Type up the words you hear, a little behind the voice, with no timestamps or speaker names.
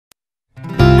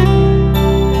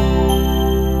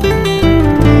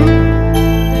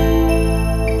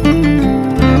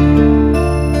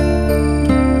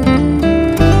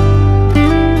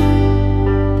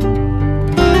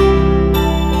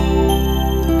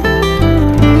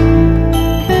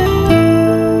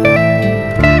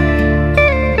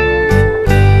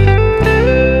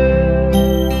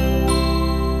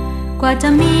จ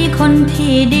ะมีคน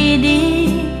ที่ดี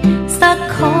ๆสัก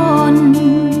คน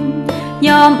ย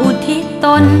อมอุทิศต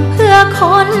นเพื่อค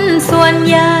นส่วน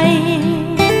ใหญ่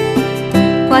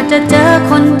กว่าจะเจอ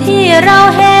คนที่เรา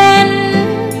เห็น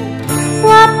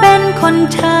ว่าเป็นคน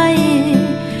ใช่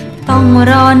ต้อง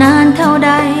รอนานเท่าใ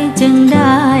ดจึงไ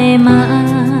ด้มา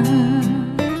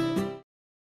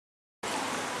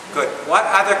Good. What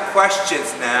other questions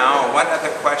now? What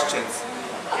other questions?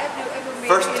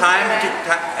 First time to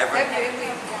ever? Have you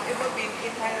ever been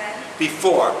in Thailand?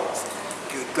 Before.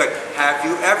 Good. Have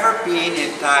you ever been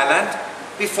in Thailand?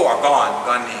 Before. Gone.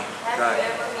 Have you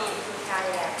ever been in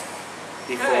Thailand?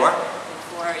 Before?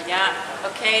 Before, yeah.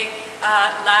 Okay.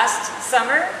 Last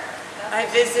summer, I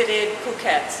visited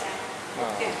Phuket,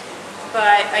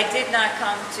 but I did not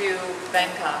come to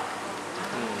Bangkok.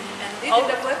 This is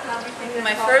the first time you came to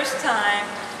My first time,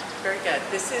 very good.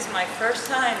 This is my first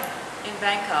time in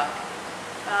Bangkok.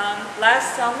 Last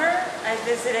summer, I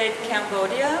visited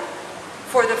Cambodia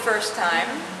for the first time,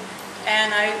 and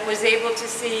I was able to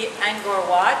see Angkor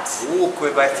Wat. Ooh,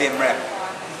 Kuy Bai Sim Rep.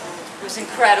 It was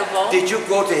incredible. Did you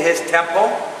go to his temple?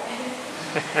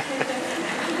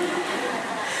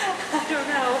 I don't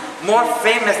know. More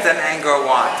famous than Angkor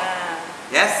Wat.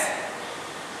 Yes?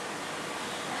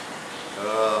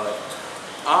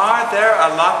 Are there a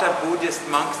lot of Buddhist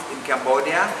monks in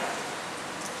Cambodia?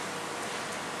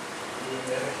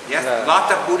 Yes, a lot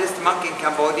of Buddhist monks in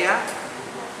Cambodia.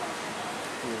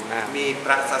 มีพ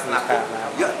ระศาสนาพุทธ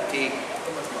เยอะที่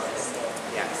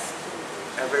Yes,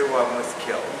 everyone was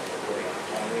killed.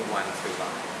 Only one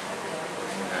survived.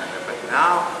 But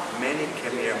now many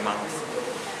Khmer monks,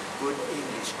 good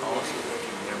English also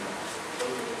Khmer monks.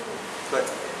 But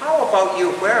how about you?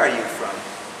 Where are you from?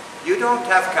 You don't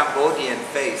have Cambodian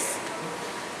face.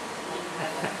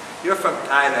 You're from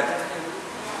Thailand.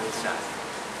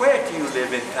 Where do you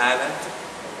live in Thailand?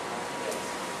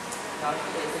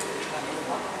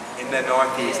 In the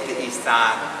northeast, the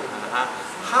Isan.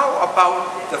 How about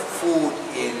the food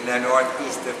in the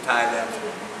northeast of Thailand?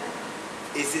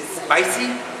 Is it spicy?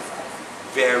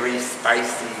 Very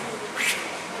spicy.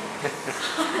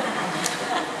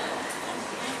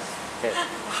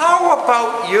 How about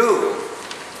you?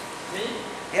 Me?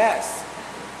 Yes.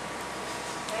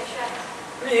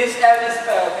 Please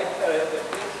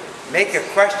Make a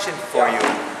question for you.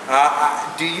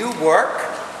 Do you work?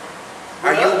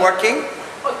 Are you working?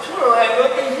 Oh, true. I'm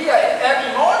working here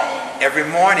every morning. Every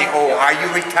morning. Oh, are you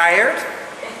retired?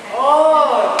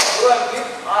 Oh, good.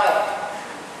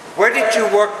 Where did you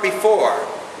work before?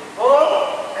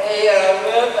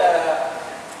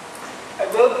 I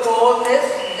work for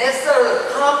Nestle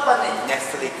company.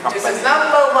 Nestle It's company. the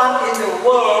number one in the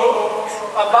world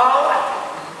about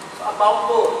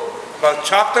food. About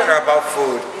chocolate or about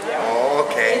food? Oh,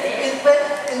 okay.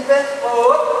 Invent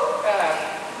food,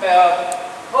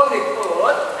 holy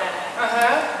food,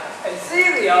 and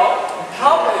cereal,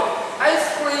 chocolate, ice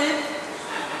cream.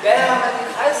 There are many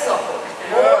kinds of food,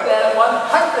 more than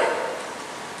 100.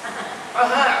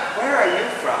 Where are you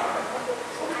from?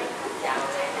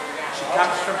 She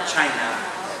comes from China.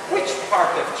 Which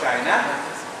part of China?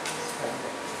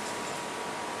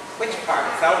 Which part?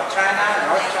 South China?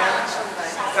 North China?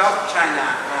 South China.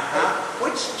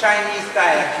 Which Chinese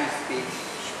dialect you speak?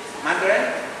 Mandarin?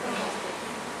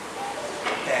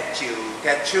 Teochew.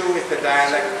 Teochew is the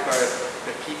dialect for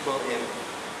the people in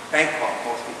Bangkok,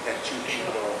 mostly Teochew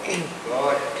people.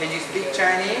 Lord, can you speak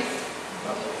Chinese?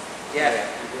 Yes.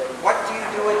 What do you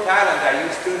do in Thailand? Are you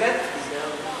a student?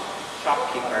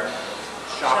 Shopkeeper.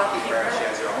 Shopkeeper. She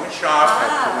has her own shop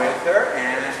with her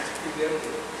and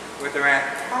with her aunt.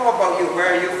 How about you? Where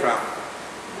are you from?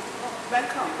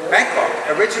 Bangkok. Bangkok.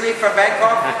 Originally from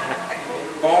Bangkok?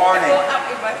 Born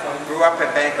and grew up in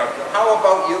Bangkok. How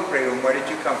about you, Prayum? Where did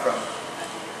you come from?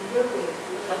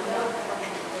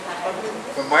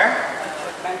 From where?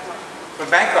 From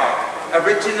Bangkok.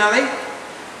 Originally?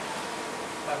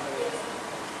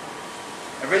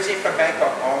 Originally from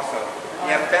Bangkok also.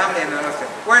 You have family in Austin.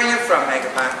 Where are you from,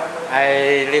 Megapan?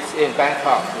 I live in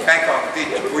Bangkok. Yeah. Bangkok.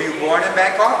 Were you born in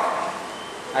Bangkok?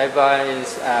 I born in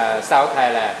South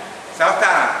Thailand. South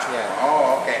Thailand? Yeah.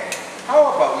 Oh, okay. How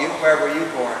about you? Where were you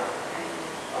born?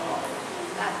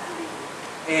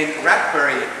 In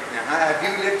Ratbury. Have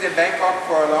you lived in Bangkok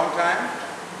for a long time?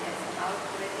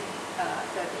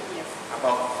 Yes,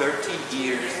 about 30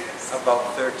 years.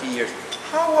 About 30 years.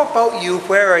 How about you?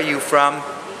 Where are you from?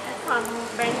 From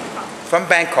Bangkok. From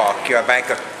Bangkok. You're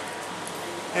Bangkok.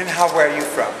 And where are you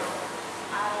from?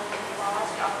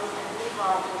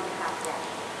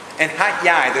 And Hat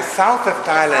Yai, the south of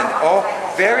Thailand. Oh,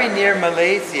 very near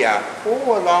Malaysia.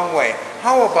 Oh, a long way.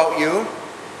 How about you?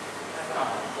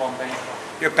 From Bangkok.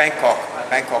 You're Bangkok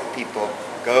people.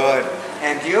 Good.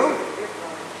 And you?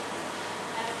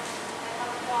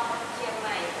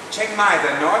 Chiang Mai,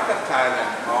 the north of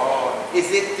Thailand. Oh,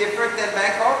 is it different than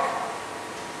Bangkok?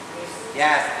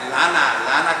 Yes,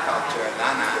 Lana culture,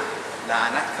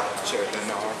 Lana culture, the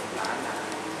north, Lana.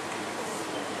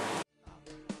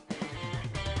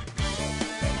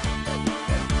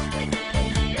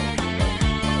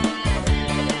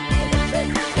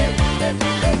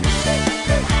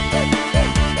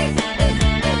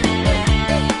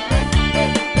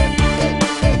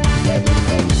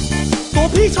 ตัว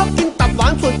พี่ชอบกินตับหวา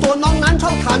นส่วนตัวน้องนั้นช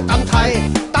อบทานตำไทย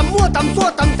ตำมั่วตำซั่ว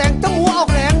ตำแตงตำหมูออก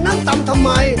แรงนั่งตำทำไม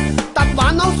ตับหวา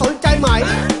นน้องสนใจไหม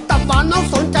ตับหวานน้อง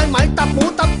สนใจไหมตับหมู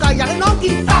ตับไก่อยากให้น้อง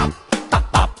กินตับ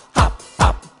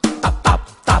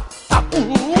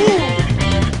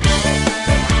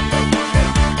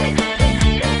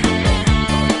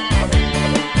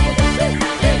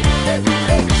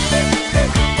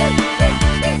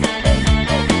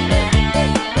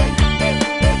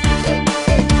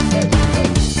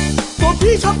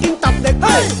พี่ชอบกินตับเด็ก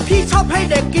พี่ชอบให้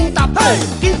เด็กกินตับ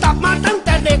กินตับมาตั้งแ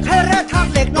ต่เด็กให้แร่ธาตุ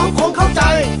เหล็กน้องคงเข้าใจ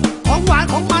ของหวาน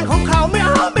ของ